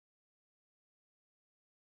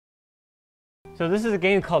So this is a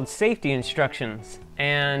game called Safety Instructions,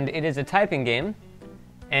 and it is a typing game.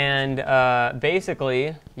 And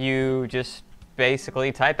basically, you just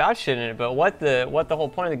type out shit in it. But what the whole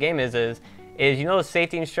point of the game is you know the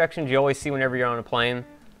safety instructions you always see whenever you're on a plane?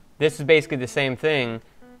 This is basically the same thing,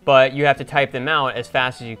 but you have to type them out as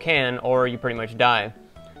fast as you can, or you pretty much die.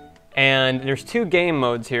 And there's two game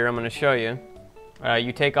modes here I'm going to show you.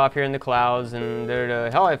 You take off here in the clouds, and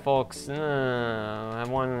hello folks. I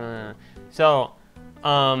won. So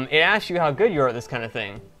it asks you how good you are at this kind of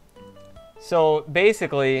thing. So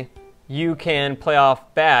basically, you can play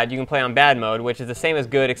off bad. You can play on bad mode, which is the same as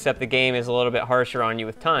good, except the game is a little bit harsher on you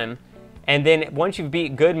with time. And then once you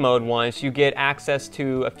beat good mode once, you get access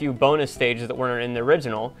to a few bonus stages that weren't in the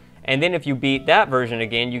original. And then if you beat that version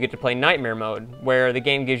again, you get to play nightmare mode, where the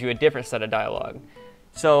game gives you a different set of dialogue.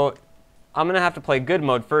 So I'm going to have to play good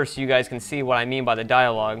mode first so you guys can see what I mean by the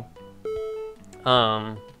dialogue.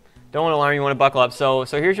 Don't want to alarm you, want to buckle up. So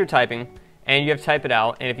here's your typing, and you have to type it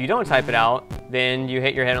out. And if you don't type it out, then you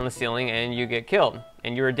hit your head on the ceiling and you get killed.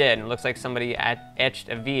 And you're dead. And it looks like somebody etched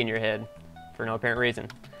a V in your head for no apparent reason.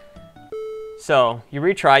 So you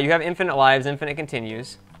retry. You have infinite lives, infinite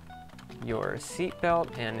continues. Your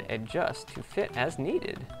seatbelt and adjust to fit as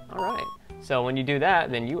needed. All right. So when you do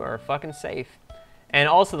that, then you are fucking safe. And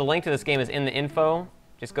also the link to this game is in the info.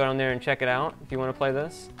 Just go down there and check it out if you want to play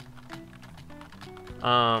this.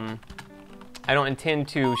 I don't intend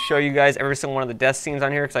to show you guys every single one of the death scenes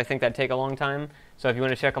on here because I think that'd take a long time. So if you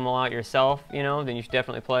want to check them all out yourself, you know, then you should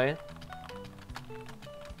definitely play.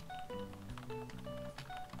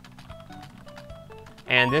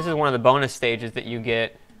 And this is one of the bonus stages that you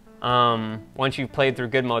get once you've played through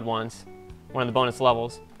good mode once. One of the bonus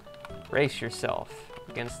levels. Brace yourself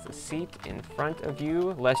against the seat in front of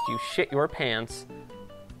you, lest you shit your pants.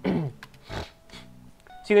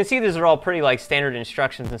 So you can see these are all pretty like standard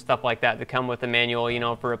instructions and stuff like that come with the manual, you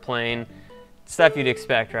know, for a plane. Stuff you'd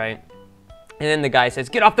expect, right? And then the guy says,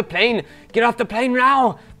 "Get off the plane! Get off the plane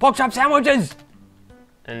now! Pork chop sandwiches!"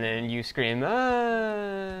 And then you scream,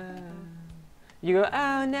 "Ah!" You go,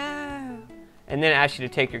 "Oh no!" And then it asks you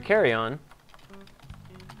to take your carry-on.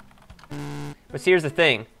 But see, here's the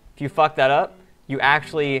thing. If you fuck that up, you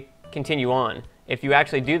actually continue on. If you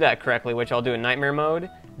actually do that correctly, which I'll do in nightmare mode,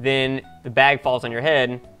 then the bag falls on your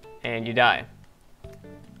head and you die.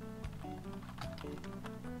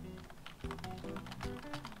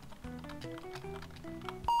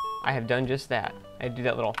 I have done just that. I had to do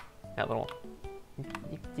that little,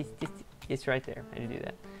 it's right there. I had to do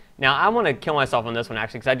that. Now I want to kill myself on this one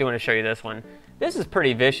actually, because I do want to show you this one. This is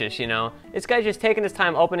pretty vicious, you know. This guy's just taking his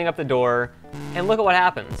time opening up the door, and look at what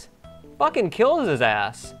happens. Fucking kills his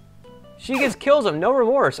ass. She kills him, no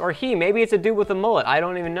remorse. Or he, maybe it's a dude with a mullet, I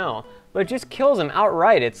don't even know. But just kills him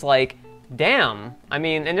outright. It's like, damn. I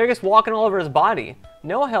mean, and they're just walking all over his body.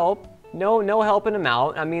 No help, no helping him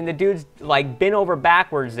out. I mean, the dude's like bent over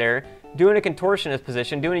backwards there, doing a contortionist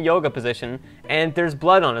position, doing a yoga position, and there's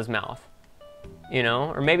blood on his mouth. You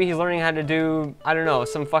know, or maybe he's learning how to do, I don't know,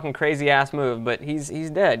 some fucking crazy ass move, but he's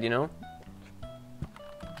dead, you know? I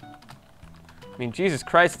mean, Jesus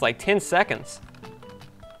Christ, it's like 10 seconds.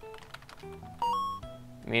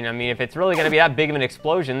 I mean, if it's really gonna be that big of an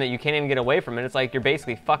explosion that you can't even get away from it, it's like you're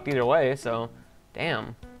basically fucked either way, so,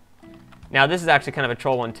 damn. Now, this is actually kind of a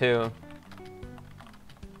troll one, too.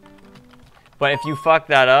 But if you fuck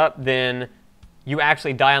that up, then you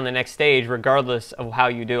actually die on the next stage, regardless of how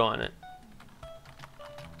you do on it.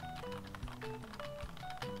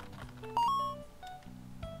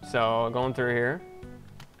 So, going through here.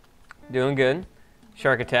 Doing good.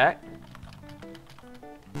 Shark attack.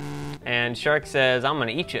 And Shark says, "I'm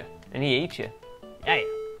gonna eat you." And he eats you. Yeah.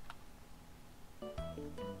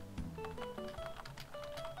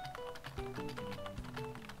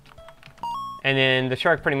 And then the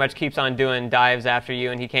shark pretty much keeps on doing dives after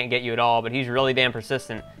you, and he can't get you at all, but he's really damn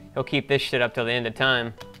persistent. He'll keep this shit up till the end of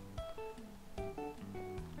time.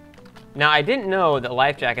 Now, I didn't know that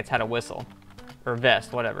life jackets had a whistle. Or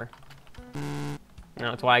vest, whatever.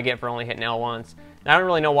 That's what I get for only hitting L once. And I don't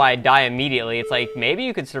really know why I die immediately. It's like, maybe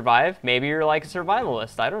you could survive. Maybe you're like a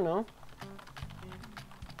survivalist. I don't know.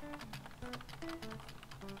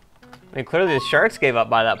 I mean, clearly the sharks gave up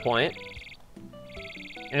by that point.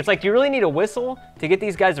 And it's like, do you really need a whistle to get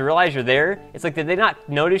these guys to realize you're there? It's like, did they not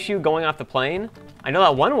notice you going off the plane? I know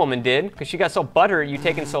that one woman did, because she got so butthurt you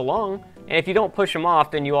taking so long. And if you don't push them off,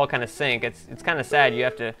 then you all kind of sink. It's kind of sad. You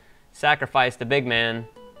have to sacrifice the big man,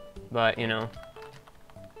 but you know.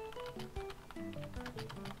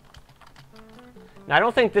 Now, I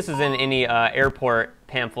don't think this is in any airport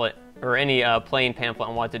pamphlet or any plane pamphlet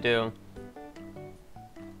on what to do.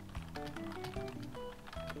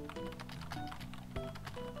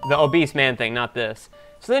 the obese man thing, not this.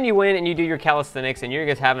 So then you win and you do your calisthenics and you're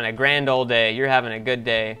just having a grand old day. You're having a good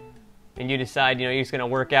day. And you decide, you know, you're just gonna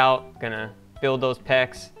work out, gonna build those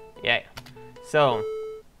pecs. Yeah. So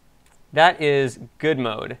that is good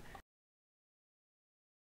mode.